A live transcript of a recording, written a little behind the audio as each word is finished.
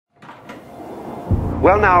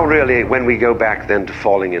Well, now, really, when we go back then to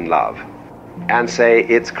falling in love and say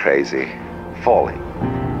it's crazy, falling.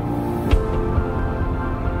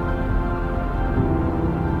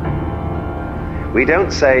 We don't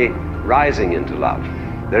say rising into love.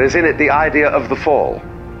 There is in it the idea of the fall.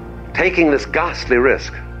 Taking this ghastly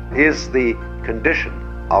risk is the condition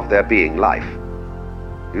of there being life.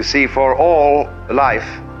 You see, for all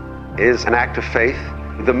life is an act of faith.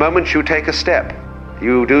 The moment you take a step,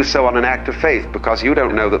 you do so on an act of faith because you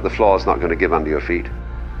don't know that the floor is not going to give under your feet.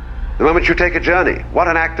 The moment you take a journey, what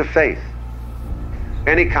an act of faith.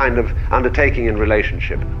 Any kind of undertaking in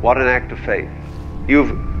relationship, what an act of faith.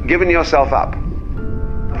 You've given yourself up.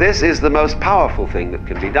 This is the most powerful thing that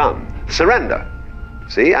can be done. Surrender.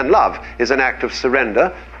 See, and love is an act of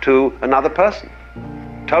surrender to another person.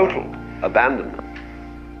 Total abandonment.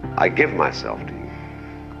 I give myself to you.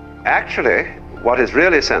 Actually, what is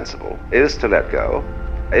really sensible is to let go,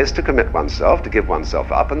 is to commit oneself, to give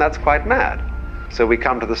oneself up, and that's quite mad. So we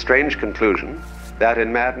come to the strange conclusion that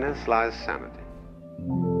in madness lies sanity.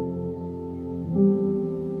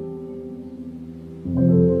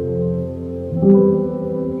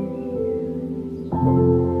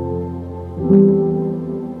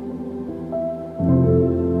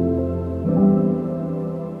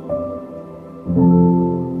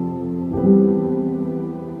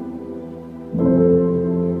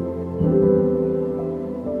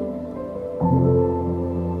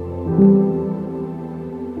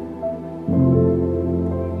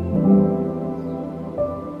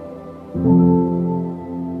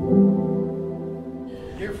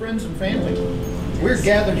 Dear friends and family, we're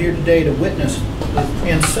gathered here today to witness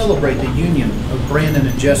and celebrate the union of Brandon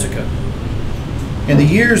and Jessica. In the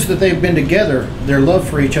years that they've been together, their love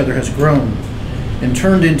for each other has grown and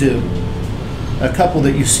turned into a couple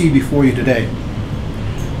that you see before you today.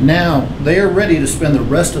 Now, they are ready to spend the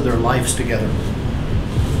rest of their lives together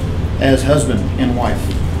as husband and wife.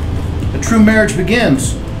 A true marriage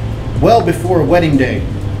begins well before a wedding day,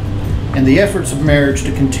 and the efforts of marriage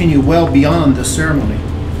to continue well beyond the ceremony.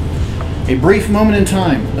 A brief moment in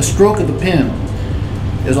time, a stroke of the pen,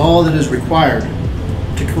 is all that is required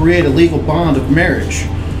to create a legal bond of marriage,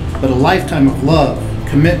 but a lifetime of love,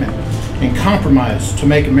 commitment, and compromise to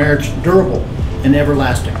make a marriage durable and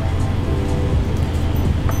everlasting.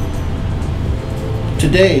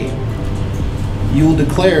 Today, you will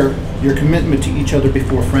declare your commitment to each other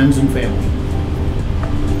before friends and family.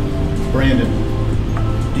 Brandon,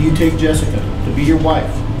 do you take Jessica to be your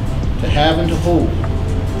wife, to have and to hold,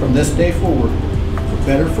 from this day forward, for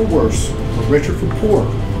better, for worse, for richer, for poorer,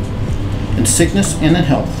 in sickness and in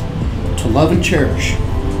health, to love and cherish,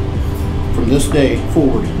 from this day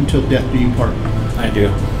forward until death do you part? I do.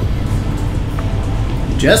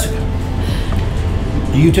 Jessica,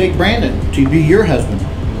 do you take Brandon to be your husband,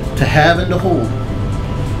 to have and to hold,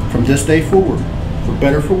 from this day forward, for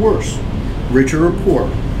better, for worse, richer or poorer,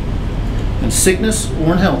 in sickness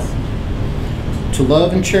or in health, to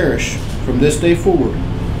love and cherish, from this day forward,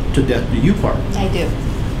 to death do you part? I do.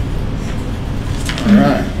 All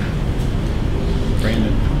right.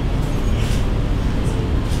 Brandon.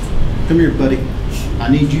 Come here, buddy. I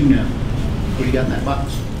need you now. What do you got in that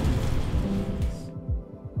box?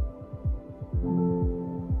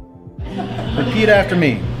 Repeat after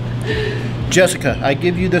me. Jessica, I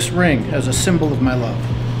give you this ring as a symbol of my love.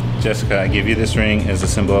 Jessica, I give you this ring as a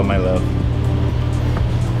symbol of my love.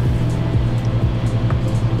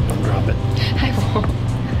 Don't drop it. I won't.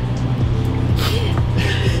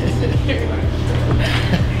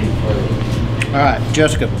 All right,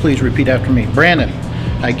 Jessica, please repeat after me. Brandon,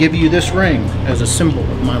 I give you this ring as a symbol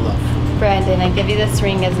of my love. Brandon, I give you this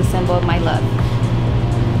ring as a symbol of my love.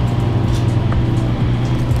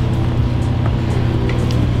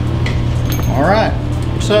 All right,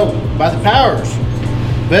 so by the powers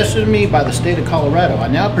vested in me by the state of Colorado, I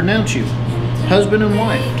now pronounce you husband and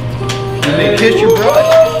wife. You may kiss your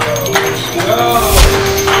bride.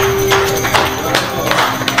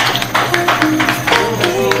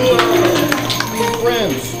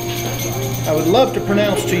 Friends, I would love to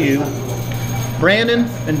pronounce to you Brandon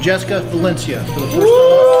and Jessica Valencia for the first time.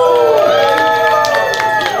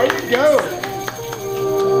 There you go.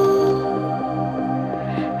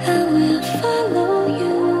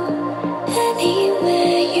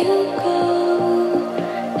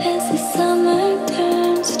 As the summer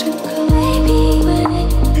turns to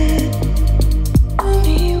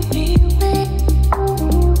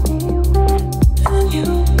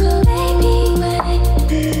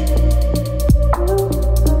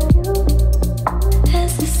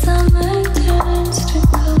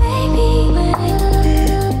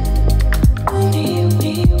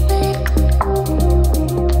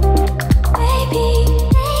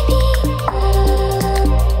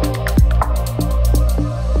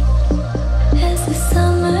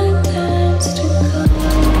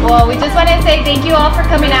thank you all for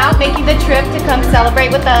coming out, making the trip to come celebrate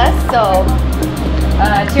with us. So,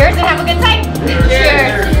 cheers and have a good time.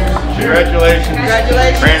 Cheers. Congratulations.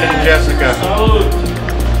 Brandon and Jessica. Salute.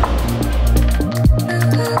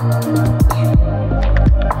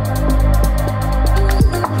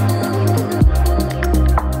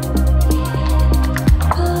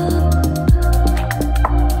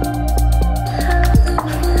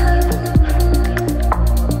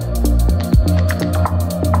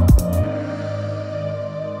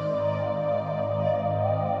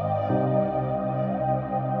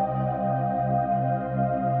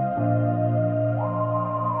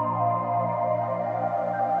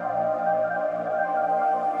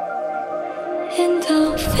 And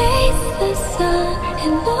I'll face the sun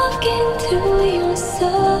and look into